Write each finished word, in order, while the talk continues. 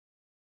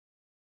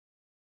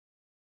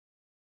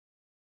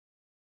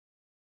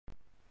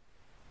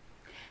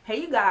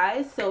Hey you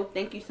guys, so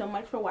thank you so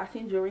much for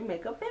watching Jewelry,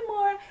 Makeup, and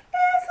More.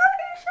 It's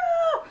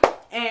a show!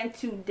 And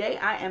today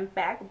I am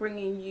back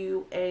bringing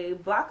you a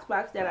Vox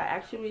Box that I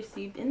actually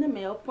received in the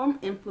mail from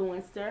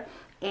Influencer.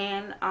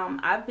 And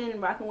I've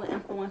been rocking with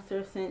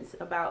Influencer since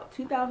about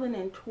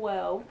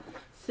 2012.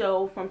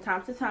 So from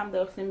time to time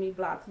they'll send me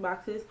Vox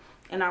Boxes,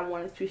 and I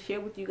wanted to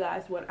share with you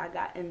guys what I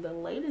got in the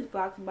latest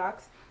Vox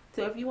Box.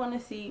 So if you want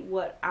to see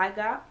what I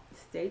got,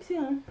 stay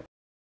tuned.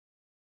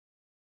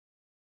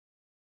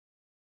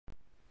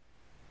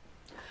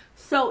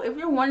 So if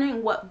you're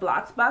wondering what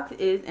Vox Box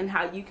is and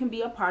how you can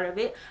be a part of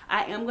it,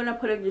 I am going to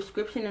put a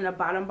description in the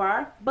bottom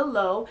bar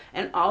below,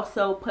 and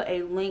also put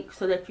a link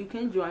so that you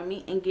can join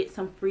me and get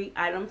some free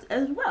items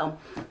as well.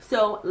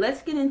 So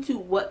let's get into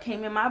what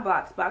came in my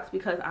Vox Box,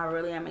 because I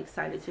really am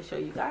excited to show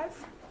you guys.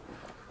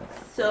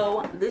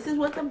 So this is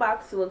what the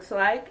box looks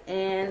like,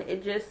 and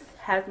it just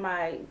has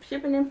my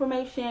shipping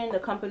information, the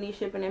company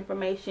shipping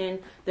information,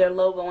 their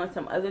logo, and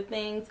some other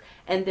things.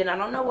 And then I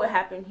don't know what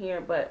happened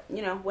here, but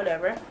you know,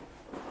 whatever.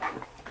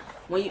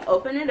 When you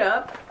open it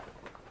up,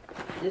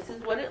 this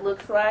is what it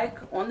looks like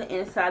on the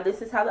inside.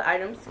 This is how the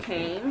items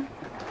came,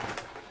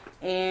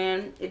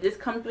 and it just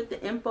comes with the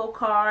info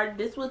card.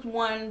 This was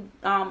one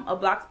a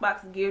Vox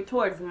Box geared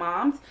towards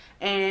moms,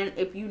 and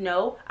if you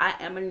know, I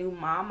am a new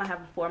mom. I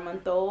have a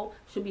 4-month-old,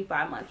 should be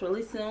 5 months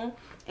really soon.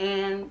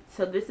 And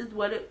so this is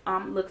what it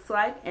looks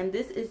like, and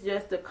this is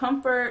just the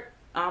comfort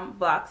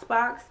Vox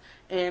Box,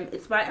 and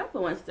it's by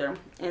Influencer.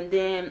 And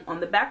then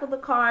on the back of the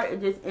card, it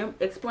just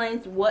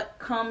explains what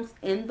comes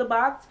in the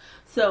box.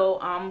 So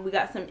we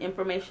got some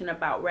information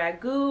about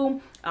ragu,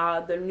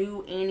 the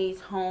new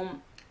Annie's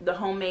the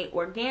homemade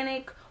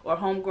organic or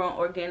homegrown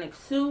organic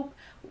soup.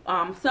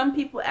 Some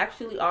people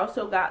actually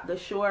also got the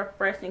Shore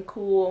Fresh and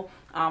Cool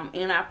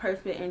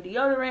antiperspirant and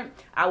deodorant.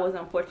 I was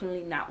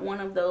unfortunately not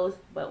one of those,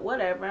 but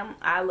whatever,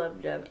 I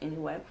love Dove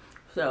anyway,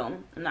 so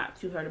I'm not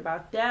too hurt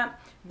about that.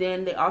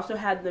 Then they also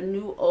had the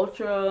new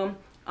Ultra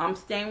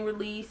stain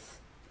release,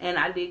 and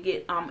I did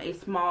get a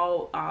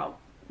small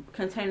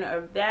container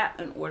of that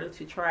in order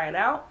to try it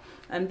out.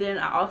 And then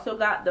I also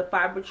got the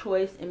Fiber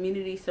Choice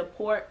Immunity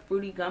Support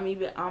Fruity Gummy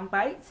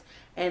Bites.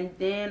 And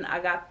then I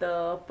got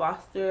the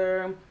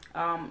Foster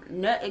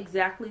Nut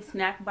Exactly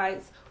Snack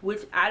Bites,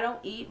 which I don't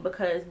eat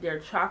because they're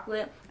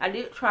chocolate. I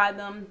did try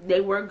them,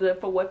 they were good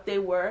for what they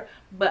were,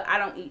 but I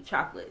don't eat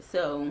chocolate,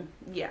 so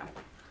yeah.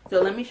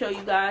 So let me show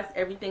you guys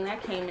everything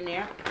that came in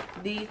there.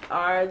 These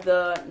are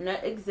the Nut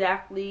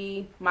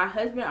Exactly. My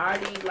husband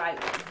already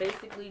like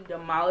basically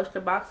demolished the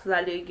box because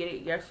I did get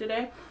it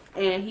yesterday,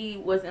 and he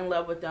was in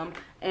love with them.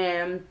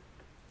 And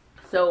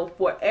so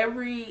for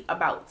every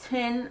about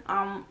 10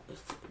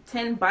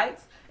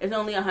 bites, it's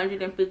only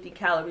 150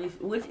 calories,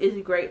 which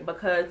is great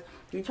because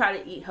we try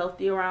to eat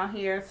healthy around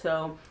here.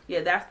 So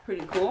yeah, that's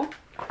pretty cool.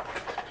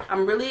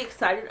 I'm really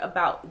excited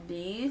about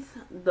these,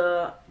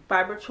 the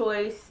Fiber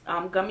Choice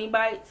gummy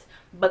bites,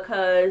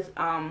 because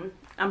I'm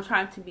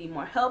trying to be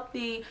more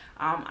healthy.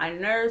 I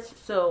nurse,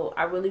 so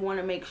I really want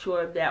to make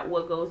sure that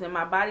what goes in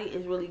my body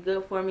is really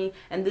good for me,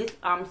 and this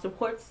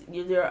supports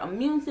your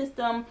immune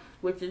system,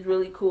 which is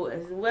really cool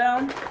as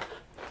well,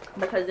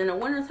 because in the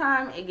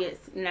wintertime it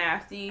gets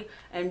nasty,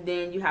 and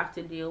then you have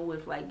to deal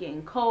with like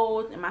getting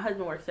colds, and my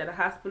husband works at a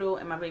hospital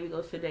and my baby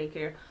goes to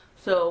daycare,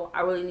 so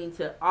I really need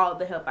all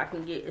the help I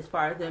can get as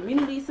far as the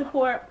immunity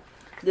support.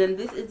 Then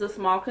this is a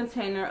small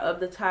container of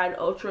the Tide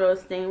Ultra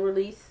Stain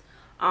Release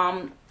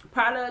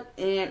product,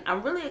 and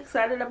I'm really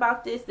excited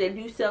about this. They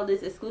do sell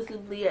this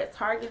exclusively at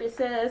Target, it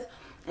says,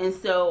 and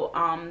so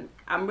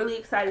I'm really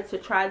excited to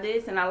try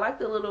this. And I like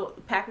the little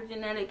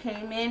packaging that it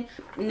came in,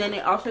 and then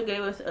they also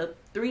gave us a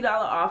 $3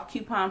 off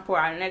coupon for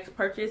our next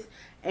purchase,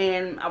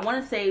 and I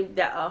want to say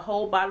that a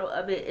whole bottle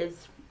of it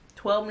is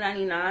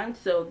 $12.99,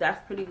 so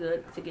that's pretty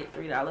good to get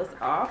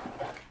 $3 off.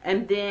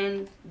 And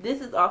then this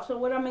is also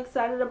what I'm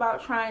excited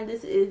about trying.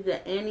 This is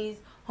the Annie's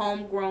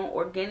homegrown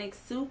organic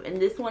soup,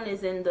 and this one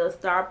is in the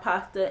star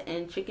pasta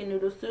and chicken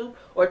noodle soup,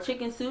 or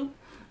chicken soup.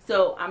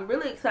 So I'm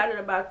really excited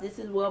about this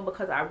as well,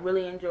 because I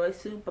really enjoy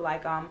soup.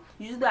 Like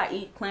usually I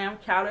eat clam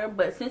chowder,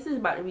 but since it's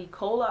about to be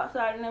cold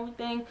outside and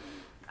everything,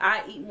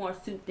 I eat more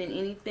soup than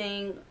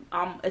anything,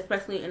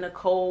 especially in the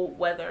cold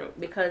weather,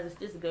 because it's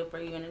just good for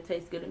you and it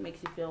tastes good. It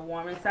makes you feel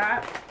warm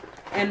inside.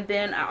 And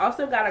then I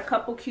also got a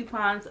couple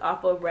coupons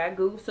off of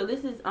ragu. So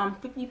this is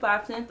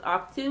 55 cents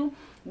off too,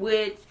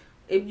 which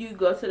if you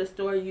go to the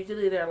store,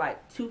 usually they're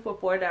like 2 for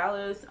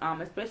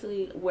 $4.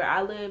 Especially where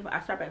I live, I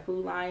shop at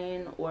Food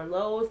Lion or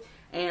Lowe's,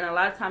 and a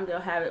lot of times they'll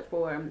have it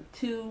for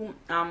two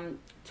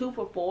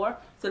for $4.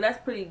 So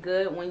that's pretty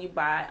good when you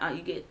buy.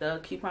 You get the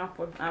coupon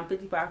for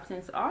 55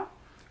 cents off.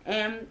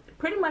 And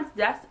pretty much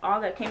that's all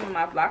that came in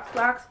my Vox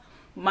Box.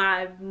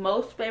 My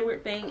most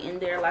favorite thing in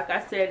there, like I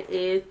said,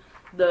 is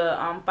the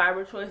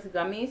Fiber Choice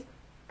gummies,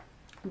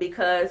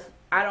 because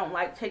I don't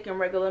like taking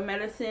regular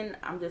medicine.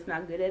 I'm just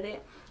not good at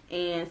it.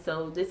 And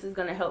so this is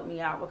going to help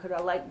me out, because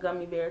I like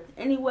gummy bears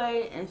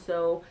anyway. And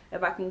so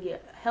if I can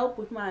get help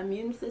with my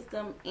immune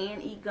system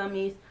and eat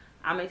gummies,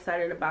 I'm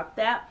excited about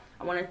that.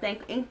 I want to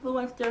thank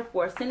Influencer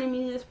for sending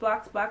me this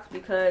Vox Box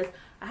because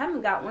I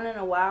haven't got one in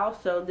a while,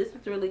 so this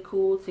is really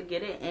cool to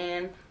get it,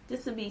 and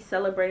just to be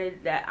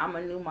celebrated that I'm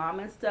a new mom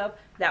and stuff,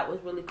 that was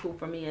really cool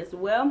for me as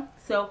well.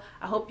 So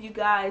I hope you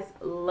guys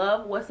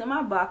love what's in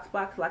my Vox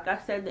Box. Like I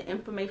said, the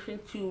information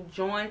to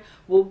join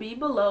will be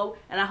below,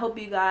 and I hope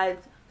you guys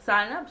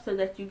sign up so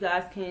that you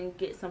guys can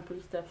get some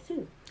free stuff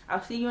too.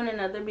 I'll see you in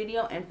another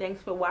video, and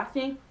thanks for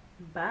watching.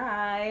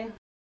 Bye.